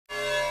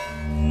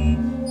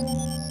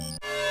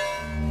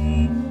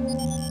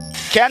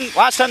Ken,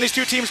 last time these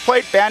two teams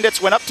played,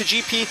 Bandits went up to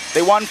GP.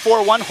 They won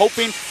 4-1,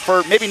 hoping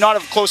for maybe not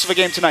as close of a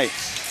game tonight.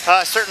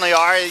 Certainly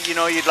are. You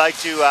know, you'd like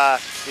to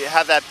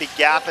have that big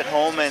gap at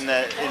home in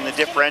the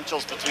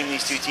differentials between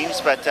these two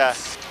teams, but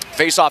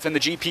face-off in the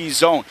GP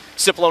zone.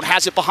 Cipollone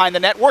has it behind the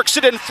net, works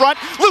it in front.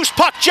 Loose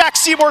puck, Jack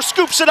Seymour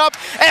scoops it up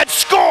and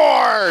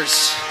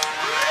scores!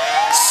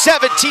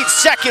 17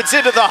 seconds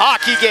into the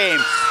hockey game,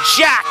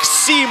 Jack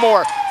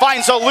Seymour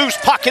finds a loose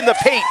puck in the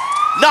paint,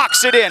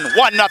 knocks it in,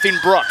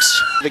 1-0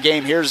 Brooks. The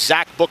game, here's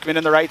Zach Bookman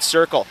in the right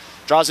circle.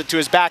 Draws it to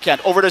his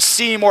backhand, over to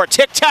Seymour,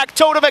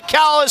 tic-tac-toe to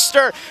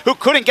McAllister, who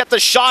couldn't get the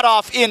shot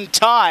off in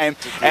time.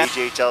 And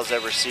AJHL's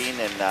ever seen,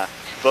 and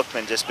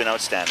Bookman just been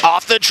outstanding.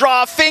 Off the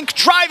draw, Fink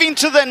driving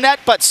to the net,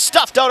 but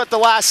stuffed out at the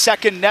last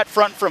second. Net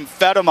front from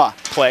Fedema.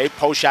 Play,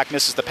 Poshak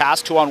misses the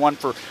pass, 2-on-1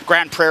 for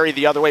Grande Prairie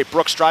the other way.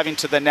 Brooks driving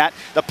to the net.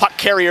 The puck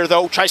carrier,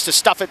 though, tries to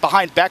stuff it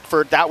behind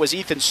Beckford. That was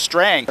Ethan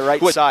Strang. The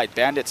right side,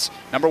 Bandits,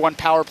 #1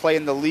 power play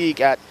in the league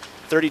at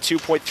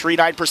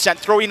 32.39%,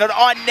 throwing it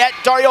on net.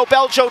 Dario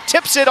Beljo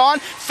tips it on.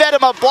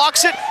 Fedema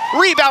blocks it.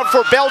 Rebound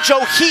for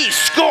Beljo. He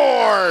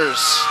scores!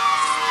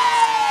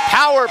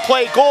 Power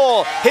play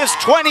goal, his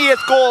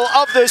 20th goal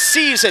of the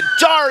season.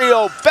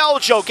 Dario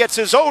Beljo gets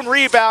his own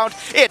rebound.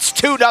 It's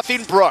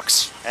 2-0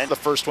 Brooks. And the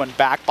first one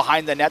back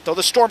behind the net, though.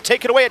 The Storm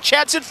take it away. A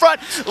chance in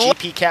front.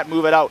 GP can't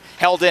move it out.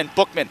 Held in.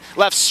 Bookman,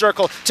 left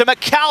circle to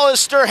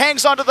McAllister.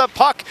 Hangs onto the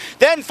puck.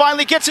 Then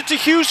finally gets it to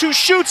Hughes, who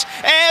shoots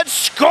and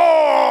scores!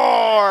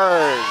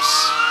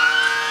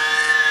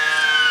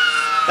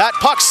 That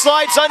puck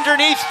slides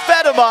underneath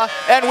Fedema,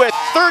 and with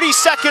 30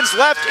 seconds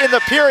left in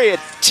the period,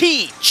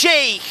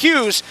 T.J.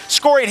 Hughes,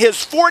 scoring his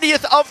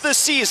 40th of the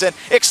season,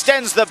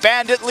 extends the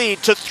Bandit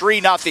lead to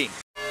 3-0.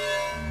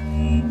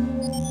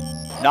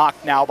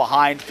 Knocked now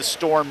behind the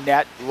Storm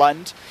net.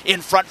 Lund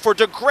in front for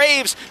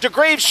DeGraves.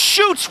 DeGraves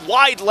shoots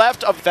wide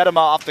left of Fedema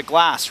off the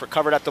glass.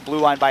 Recovered at the blue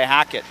line by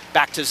Hackett.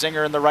 Back to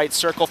Zinger in the right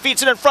circle.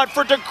 Feeds it in front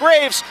for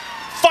DeGraves.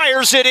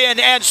 Fires it in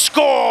and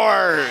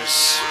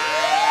scores!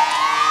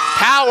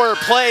 Power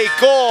play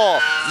goal.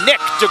 Nick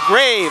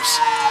DeGraves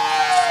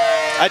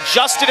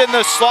adjusted in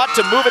the slot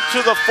to move it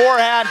to the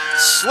forehand,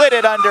 slid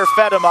it under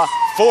Fedema,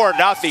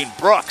 4-0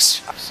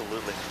 Brooks.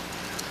 Absolutely.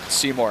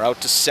 Seymour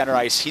out to center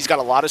ice. He's got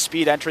a lot of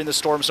speed entering the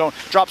Storm zone.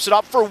 Drops it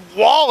up for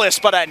Wallace,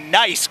 but a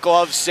nice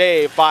glove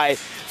save by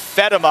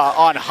Fedema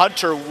on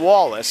Hunter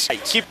Wallace.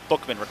 Keep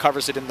Bookman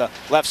recovers it in the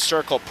left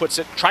circle, puts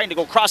it, trying to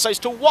go cross ice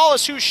to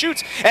Wallace, who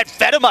shoots, and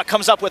Fedema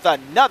comes up with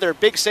another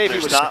big save.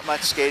 There's not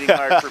much skating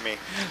hard for me.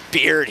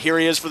 Beard, here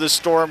he is for the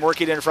Storm,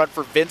 working in front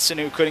for Vincent,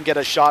 who couldn't get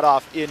a shot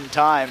off in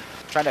time.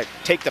 Trying to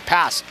take the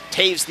pass.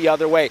 Taves the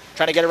other way,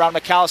 trying to get around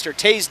McAllister.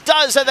 Taves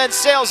does, and then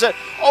sails it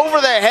over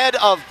the head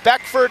of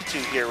Beckford.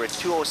 Here with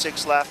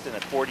 2:06 left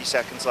and 40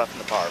 seconds left in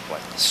the power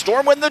play.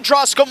 Storm win the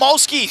draw.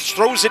 Skomolski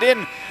throws it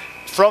in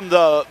from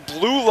the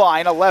blue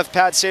line, a left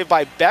pad save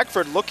by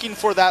Beckford, looking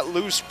for that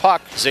loose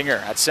puck.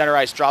 Zinger at center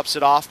ice drops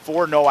it off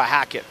for Noah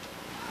Hackett.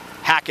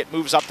 Hackett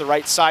moves up the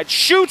right side,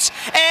 shoots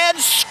and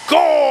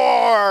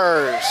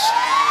scores!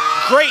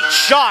 Great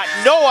shot,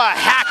 Noah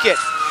Hackett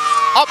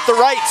up the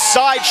right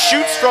side,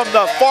 shoots from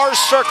the far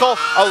circle,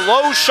 a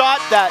low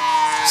shot that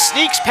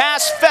sneaks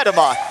past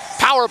Fedema.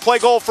 Power play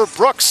goal for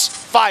Brooks,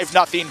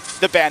 5-0,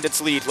 the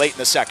Bandits lead late in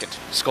the second.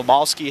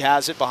 Skomolski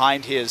has it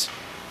behind his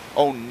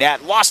own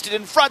net, lost it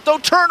in front though,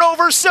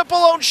 turnover,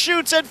 Cipollone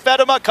shoots and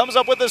Fedema comes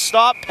up with a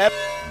stop. From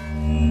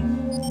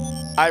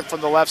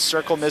the left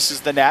circle, misses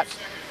the net.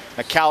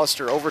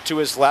 McAllister over to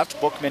his left,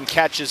 Bookman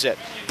catches it.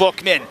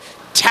 Bookman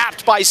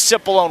tapped by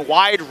Cipollone,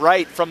 wide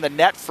right from the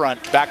net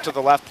front, back to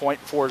the left point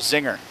for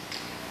Zinger.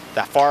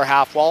 That far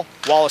half wall,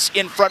 Wallace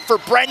in front for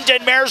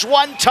Brendan Mares,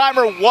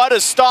 one-timer, what a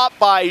stop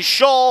by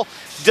Scholl,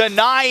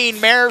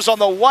 denying Mares on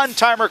the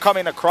one-timer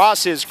coming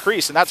across his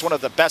crease, and that's one of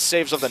the best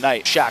saves of the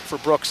night. Shack for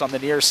Brooks on the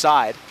near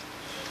side.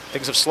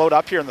 Things have slowed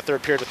up here in the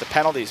third period with the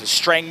penalties. As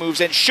Strang moves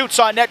in, shoots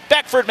on net,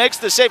 Beckford makes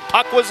the save,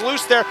 puck was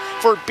loose there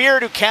for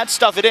Beard, who can't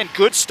stuff it in.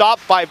 Good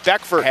stop by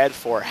Beckford. Head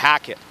for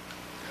Hackett.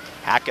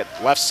 Hackett,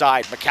 left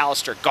side,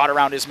 McAllister got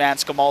around his man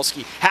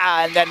Skomolski,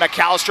 and then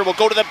McAllister will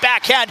go to the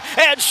backhand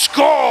and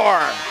score!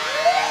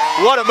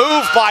 What a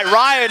move by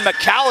Ryan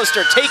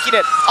McAllister, taking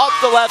it up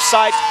the left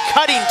side,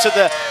 cutting to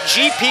the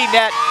GP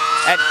net,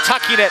 and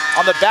tucking it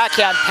on the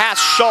backhand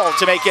past Scholl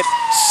to make it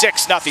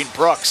 6-0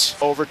 Brooks.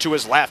 Over to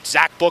his left,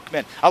 Zach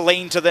Bookman, a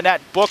lane to the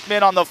net.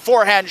 Bookman on the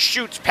forehand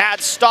shoots,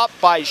 pad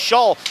stopped by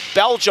Scholl.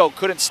 Beljo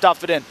couldn't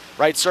stuff it in.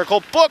 Right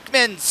circle,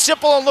 Bookman,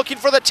 Cipollone looking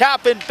for the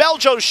tap in.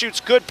 Beljo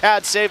shoots, good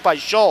pad save by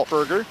Scholl.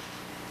 Berger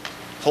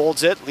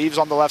holds it, leaves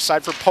on the left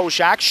side for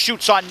Poshak,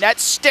 shoots on net,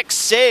 stick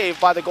save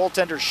by the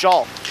goaltender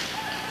Scholl.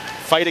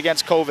 Fight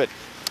against COVID.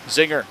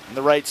 Zinger in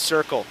the right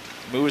circle,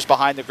 moves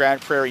behind the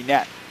Grande Prairie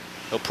net.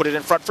 He'll put it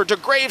in front for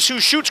DeGraves, who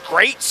shoots.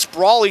 Great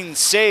sprawling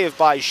save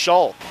by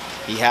Scholl.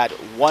 He had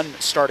one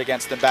start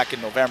against them back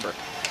in November.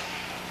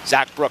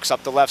 Zach Brooks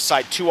up the left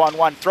side,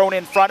 2-on-1, thrown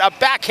in front. A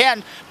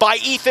backhand by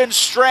Ethan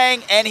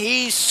Strang, and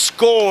he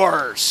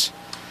scores.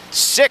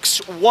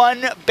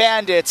 6-1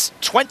 Bandits,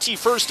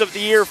 21st of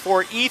the year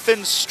for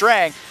Ethan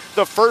Strang.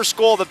 the first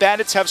goal. The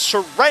Bandits have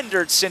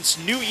surrendered since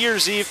New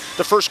Year's Eve.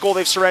 The first goal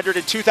they've surrendered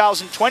in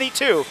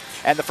 2022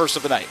 and the first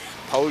of the night.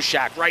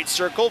 Poshak, right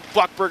circle,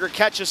 Buchberger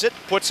catches it,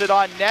 puts it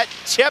on net,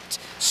 tipped,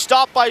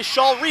 stopped by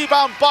Schaal,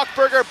 rebound,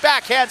 Buchberger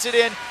backhands it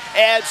in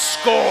and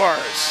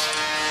scores.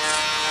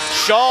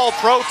 Schaal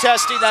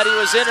protesting that he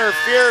was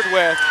interfered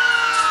with.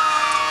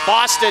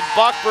 Boston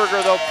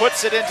Buchberger, though,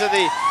 puts it into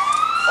the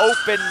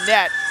open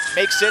net,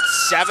 makes it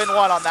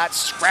 7-1 on that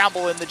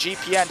scramble in the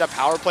GPN. A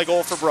power play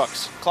goal for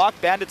Brooks. Clock,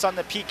 Bandits on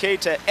the PK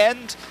to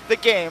end the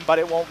game, but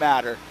it won't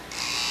matter.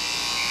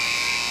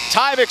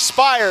 Time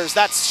expires.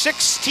 That's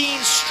 16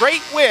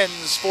 straight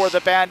wins for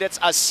the Bandits.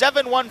 A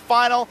 7-1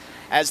 final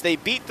as they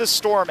beat the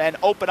Storm and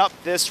open up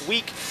this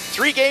week.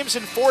 3 games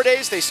in 4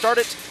 days. They start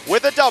it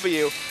with a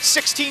W.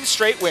 16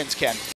 straight wins, Ken.